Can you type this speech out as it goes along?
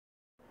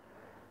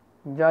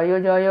জয়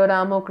জয়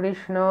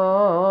রামকৃষ্ণ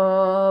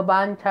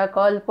বাঞ্ছা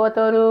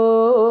কল্পতরু,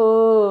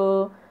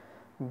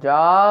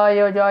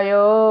 জয় জয়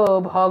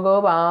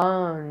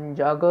ভগবান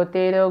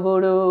জগতের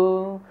গুরু।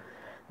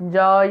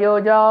 জয়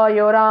জয়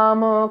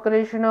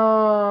রামকৃষ্ণ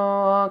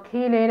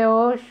অখিলের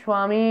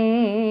স্বামী,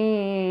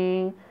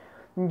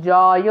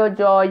 জয়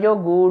জয়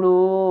গুরু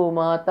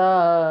মাতা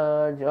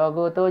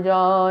জগত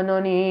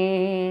জননী।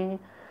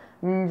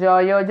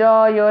 জয়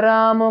জয়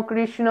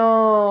রামকৃষ্ণ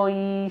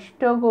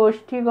ইষ্ট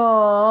গোষ্ঠীগণ,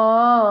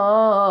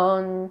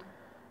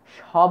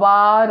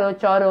 সবার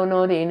চরণ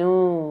রেণু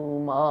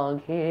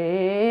মাঘে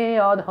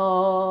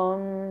অধম,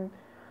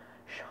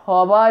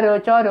 সবার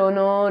চরণ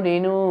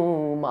রেণু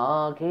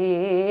মাঘে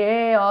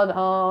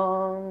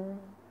অধম।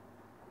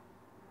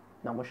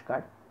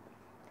 নমস্কার।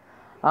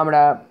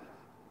 আমরা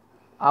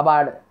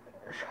আবার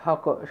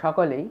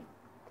সকলেই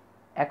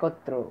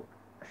একত্র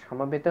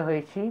সমবেত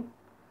হয়েছি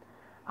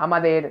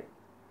আমাদের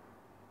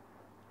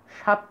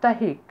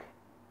সাপ্তাহিক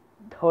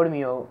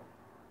ধর্মীয়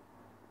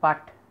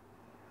পাঠ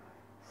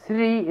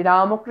শ্রী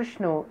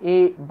রামকৃষ্ণ এ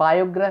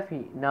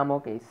বায়োগ্রাফি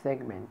নামক এই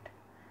সেগমেন্ট।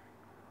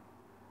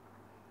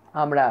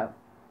 আমরা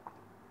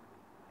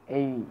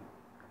এই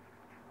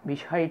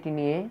বিষয়টি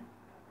নিয়ে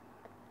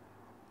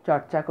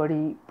চর্চা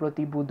করি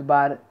প্রতি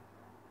বুধবার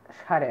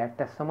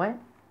 8:30টার সময়।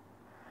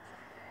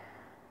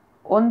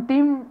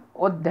 অন্তিম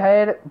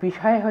অধ্যায়ের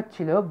বিষয়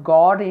হচ্ছিল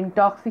গড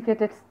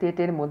ইনটক্সিকেটেড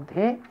স্টেটের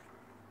মধ্যে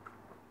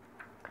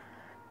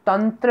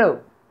তন্ত্র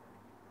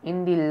in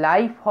the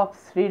life of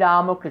Shri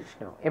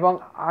Ramakrishna, এবং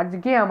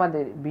আজকে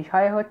আমাদের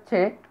বিষয় হচ্ছে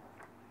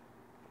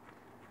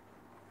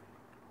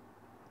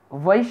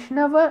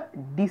Vaishnava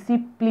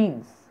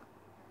disciplines.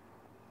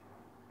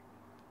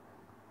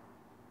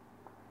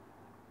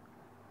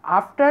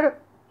 After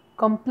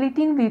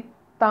completing the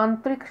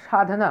tantric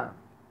sadhana,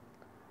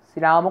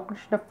 Sri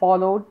Ramakrishna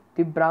followed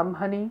the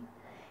Brahmani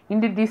in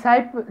the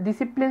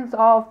disciplines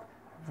of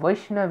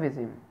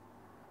Vaishnavism.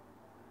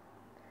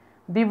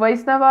 The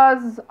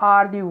Vaishnavas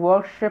are the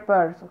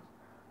worshippers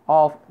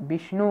of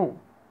Vishnu,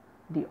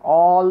 the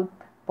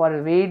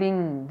all-pervading,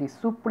 the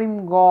supreme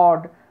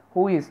God,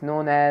 who is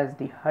known as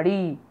the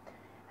Hari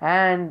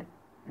and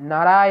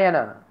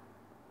Narayana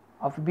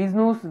of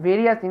Vishnu's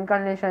various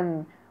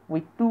incarnations,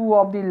 with two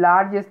of the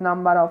largest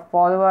number of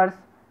followers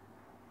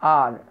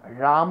are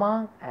Rama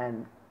and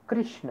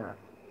Krishna.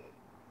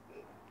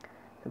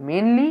 So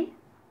mainly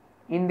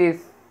in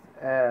these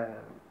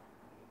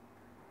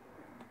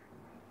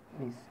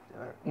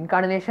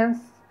incarnations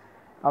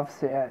of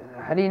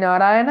Hari,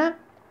 Narayana,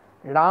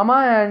 Rama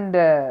and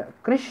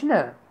Krishna,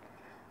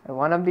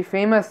 one of the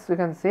famous, we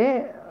can say,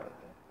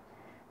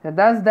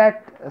 thus that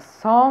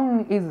song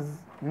is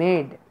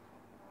made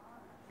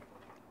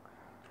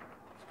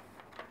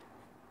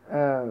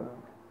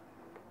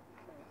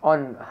on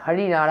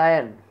Hari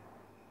Narayan,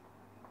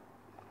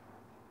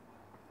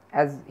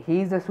 as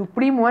he is the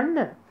supreme one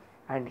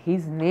and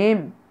his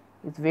name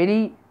is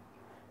very,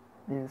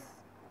 means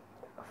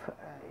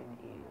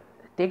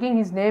taking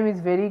his name is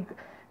very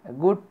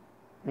good,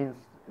 means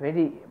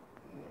very,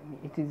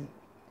 it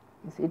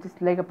is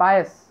like a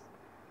pious,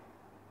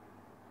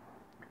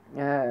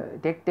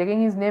 taking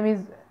his name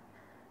is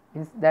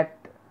means that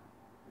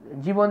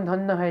জীবন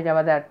ধন্য হয়ে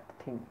যাওয়া, that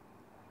thing,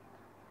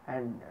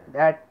 and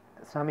that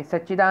Swami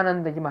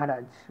Sachidananda ji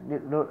Maharaj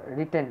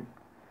written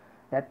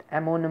that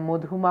এমন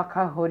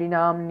মধুমাখা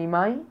হরিনাম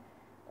নিমাই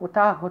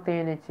কোথা হতে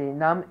এনেছে,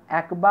 নাম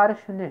একবার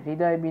শুনে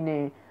হৃদয় বিনে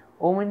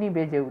অমনি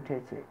বেজে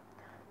উঠেছে.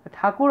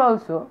 Thakur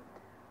also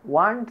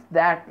wants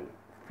that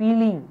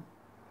feeling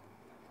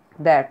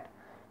that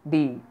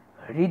the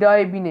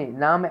হৃদয় বিনে,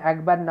 নাম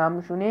একবার নাম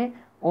শুনে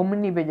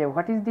অমনি বেজে.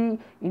 What is the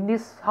in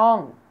this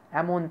song?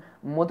 এমন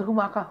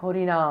মধুমাখা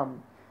হরিনাম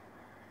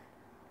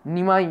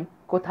নিমাই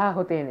কোথা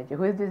হতে এনেছে.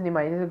 Who is this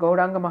Nimai? This is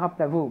Gauranga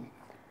Mahaprabhu.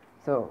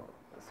 So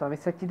Swami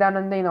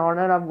Sachidananda, in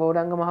honor of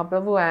Gauranga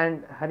Mahaprabhu and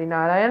Hari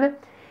Narayana,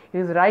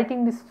 is writing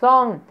this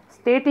song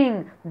stating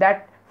that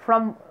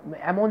from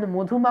এমন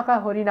মধুমাখা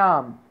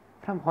হরিনাম,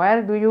 from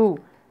where do you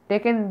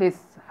taken this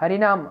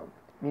harinam,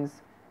 means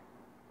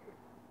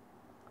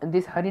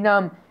this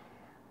harinam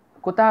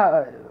kota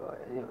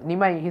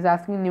nimai. He is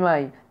asking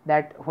Nimai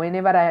that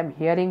whenever I am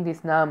hearing this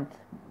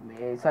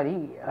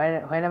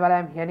whenever I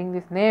am hearing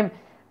this name,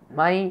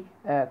 I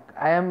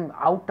am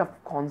out of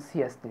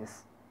consciousness,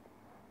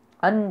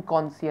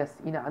 unconscious,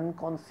 in an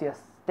unconscious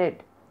state.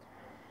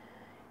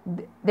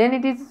 Then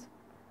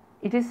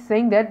it is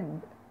saying that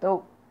the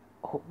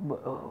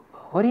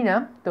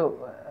harinam, so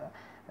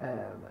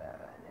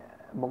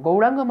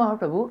Gauranga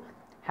Mahaprabhu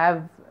have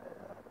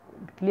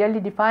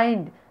clearly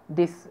defined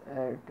this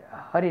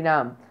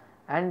Harinam,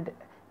 and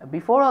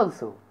before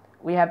also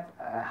we have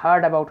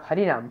heard about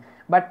Harinam,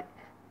 but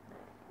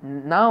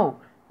now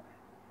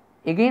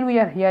again we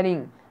are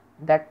hearing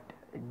that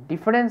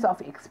difference of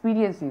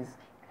experiences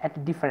at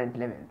different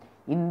level.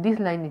 In this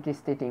line it is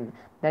stating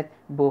that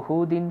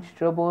বহুদিন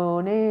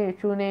শ্রবণে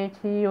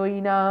শুনেছি ওই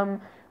নাম,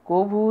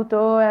 কভু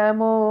তো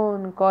এমন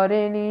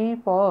করেনি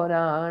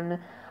পরাণ,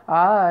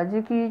 আজ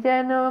কি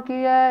যেন কি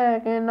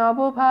এক নব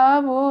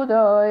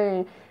ভাবোদয়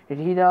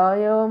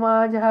হৃদয়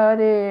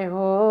মাঝারে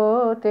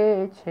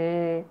হতেছে.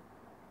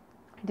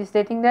 It is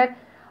stating that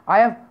I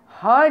have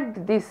heard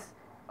this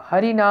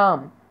Harinam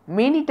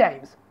many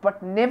times, but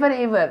never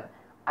ever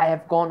I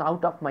have gone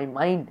out of my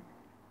mind.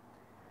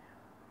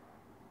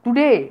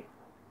 Today,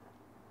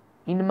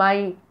 in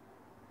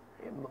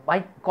my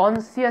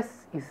conscious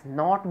is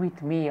not with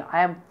me. I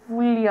am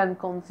fully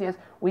unconscious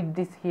with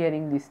this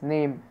hearing this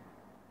name.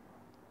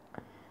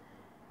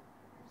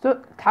 So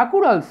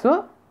Thakur also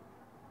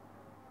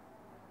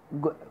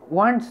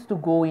wants to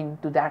go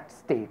into that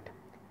state,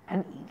 and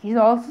he is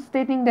also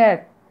stating that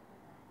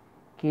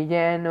ki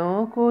jeno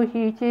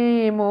kohiche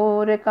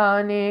mor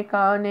kane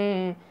kane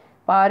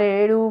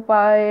parer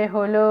upaye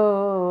holo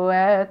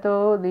eto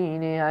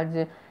dine aaj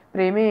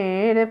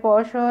প্রেমের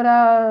পসরা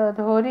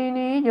ধরি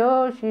নিজ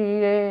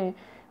শিরে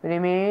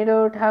প্রেমের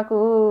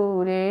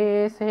ঠাকুরে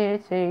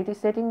এসেছে. It is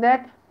stating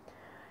that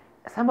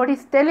somebody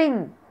is telling,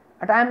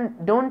 but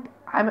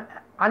I'm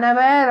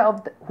unaware of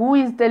who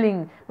is telling,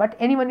 but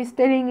anyone is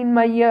telling in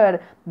my ear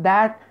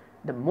that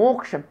the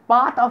moksha,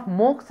 path of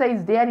moksha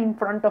is there in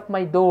front of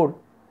my door.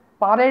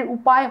 পারের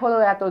উপায় হলো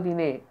এত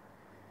দিনে.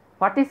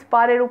 What is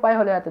পারের উপায়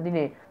হলো এত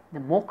দিনে?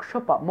 The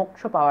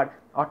moksha power,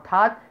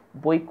 অর্থাৎ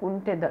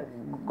বৈকুণ্ঠে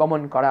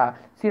গমন করা,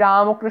 শ্রী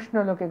রামকৃষ্ণ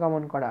লোকে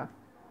গমন করা.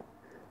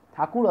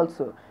 Thakur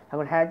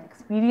has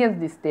experienced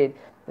this state,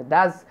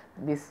 thus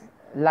this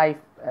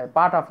life,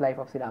 part of life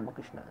of Sri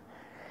Ramakrishna.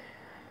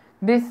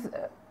 This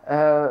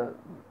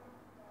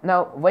now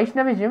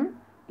Vaishnavism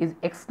is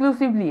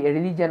exclusively a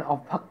religion of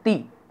bhakti,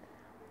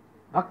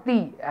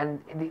 and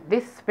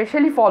this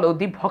specially follow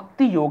the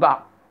bhakti yoga.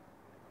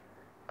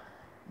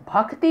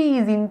 Bhakti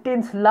is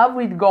intense love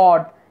with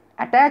God,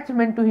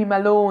 attachment to Him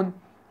alone.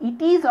 It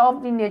is of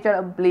the nature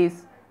of bliss,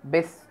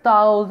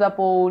 bestows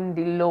upon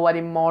the lower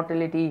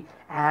immortality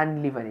and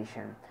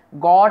liberation.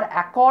 God,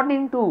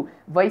 according to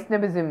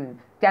Vaishnavism,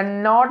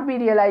 cannot be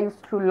realized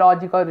through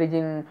logical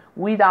reason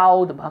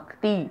without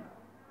bhakti.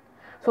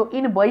 So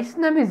in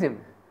Vaishnavism,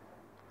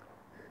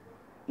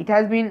 it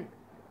has been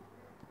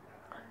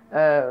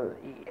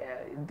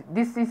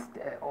this is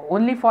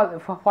only for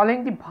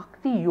following the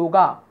bhakti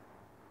yoga,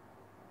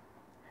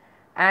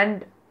 and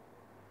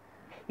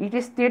it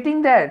is stating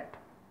that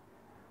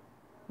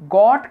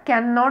God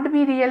cannot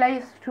be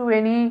realized through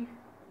any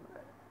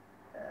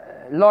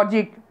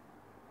logic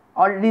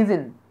or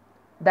reason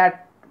that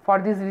for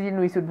this reason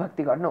we should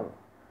bhakti God. No.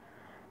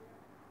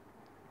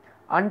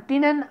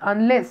 Until and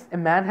unless a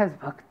man has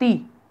bhakti,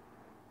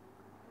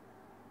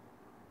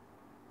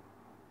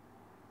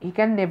 he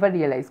can never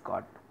realize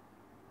God.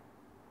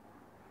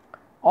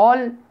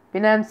 All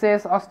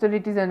penances,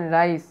 austerities and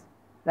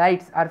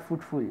rites are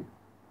fruitful.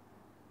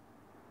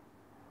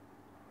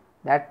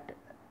 That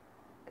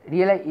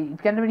it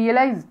can be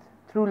realized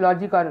through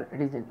logic or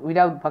reason.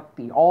 Without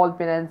bhakti, all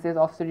penances,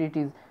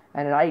 austerities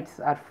and rites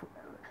are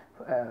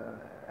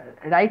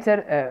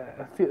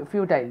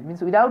futile.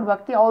 Means without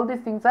bhakti, all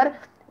these things are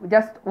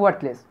just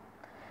worthless.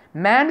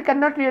 Man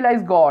cannot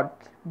realize God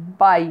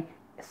by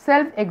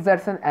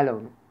self-exertion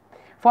alone.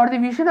 For the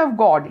vision of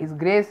God, His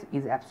grace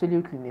is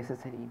absolutely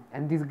necessary,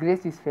 and this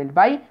grace is felt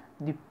by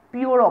the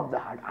pure of the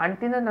heart.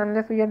 Until and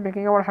unless we are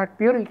making our heart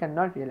pure, we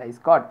cannot realize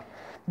God.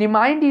 The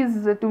mind is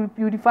to be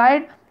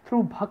purified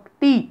through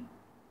bhakti.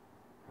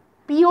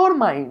 Pure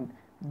mind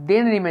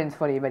then remains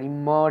forever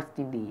immersed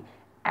in the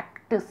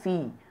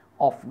ecstasy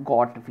of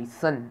God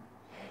vision.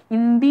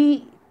 In the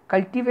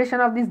cultivation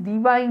of this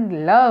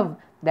divine love,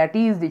 that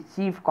is the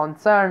chief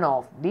concern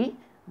of the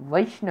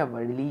Vaishnava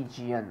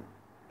religion.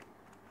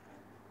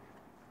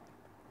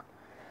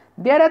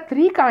 There are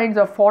three kinds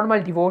of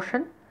formal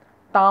devotion: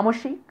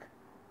 tamasic,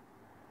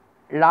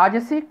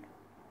 rajasic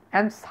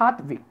and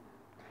sattvic.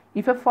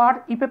 If a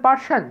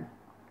person,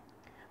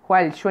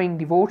 while showing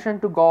devotion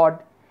to God,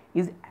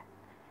 is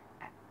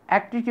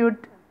actuated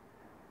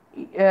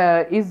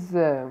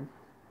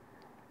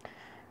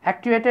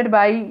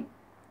by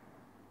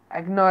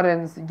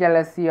ignorance,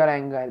 jealousy or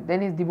anger, then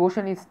his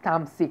devotion is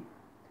tamasic,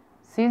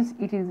 since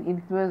it is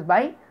influenced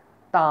by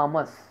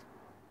tamas,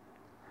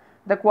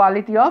 the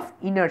quality of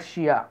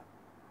inertia.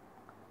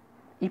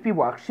 If he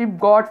worship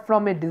God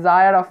from a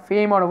desire of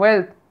fame or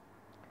wealth,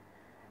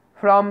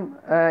 from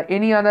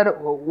any other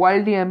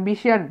worldly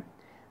ambition,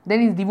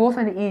 then his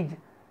devotion is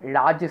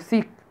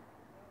rajasic,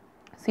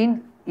 since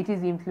it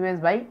is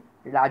influenced by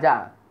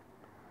raja.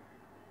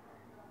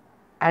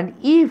 And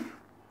if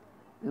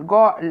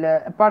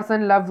a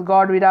person loves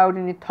God without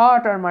any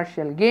thought or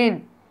martial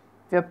gain,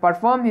 if he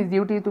performs his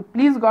duty to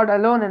please God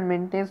alone and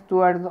maintains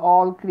towards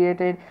all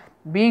created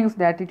beings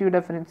the attitude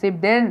of friendship,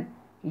 then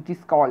it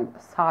is called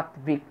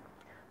sattvic.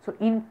 So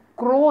in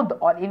krodh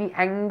or any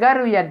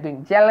anger we are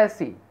doing,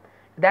 jealousy,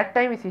 that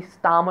time it is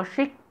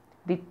tamasic,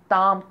 the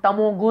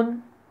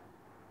tamogun.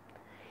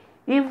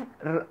 If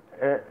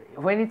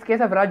when it's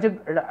case of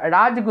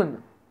rajgun,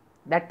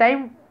 that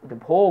time the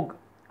bhog,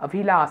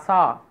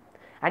 abhilasa,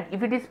 and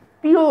if it is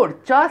pure,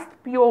 just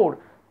pure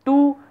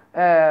to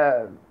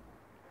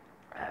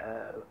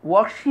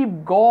worship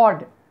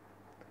God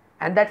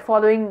and that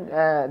following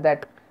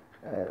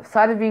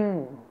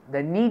serving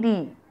the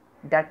needy,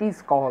 that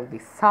is called the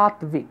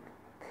sattvic.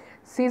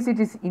 Since it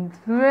is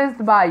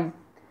influenced by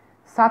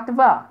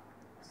sattva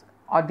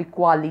or the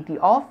quality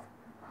of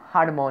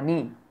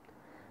harmony,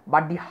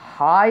 but the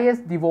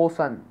highest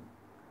devotion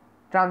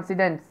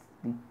transcends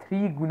the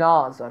three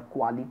gunas or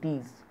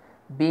qualities,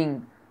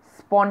 being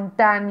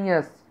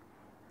spontaneous,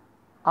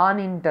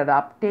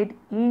 uninterrupted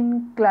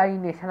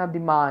inclination of the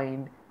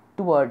mind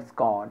towards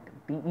God,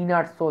 the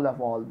inner soul of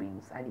all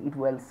beings, and it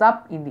wells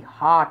up in the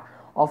heart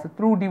of a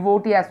true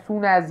devotee as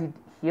soon as it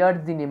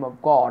hears the name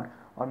of God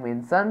or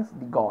mentions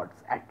the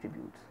God's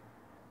attributes.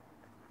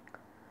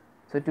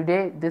 So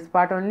today this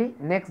part only,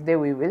 next day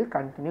we will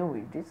continue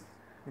with this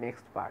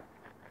next part.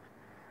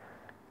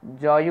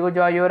 Jayo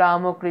Jayo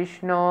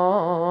Ramakrishna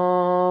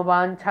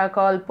Vancha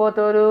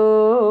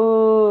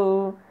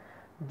Kalpataru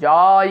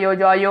Jayo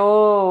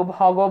Jayo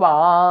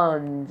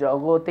Bhagavan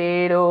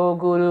Jagotero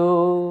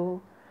Guru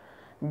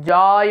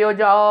Jayo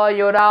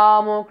Jayo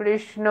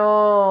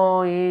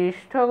Ramakrishna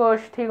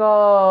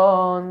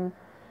Ishtagoshtigan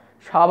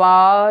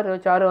Shabar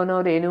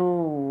Charana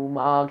Renu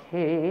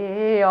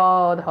Maghe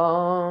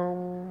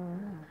Adham.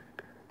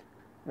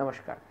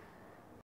 Namaskar.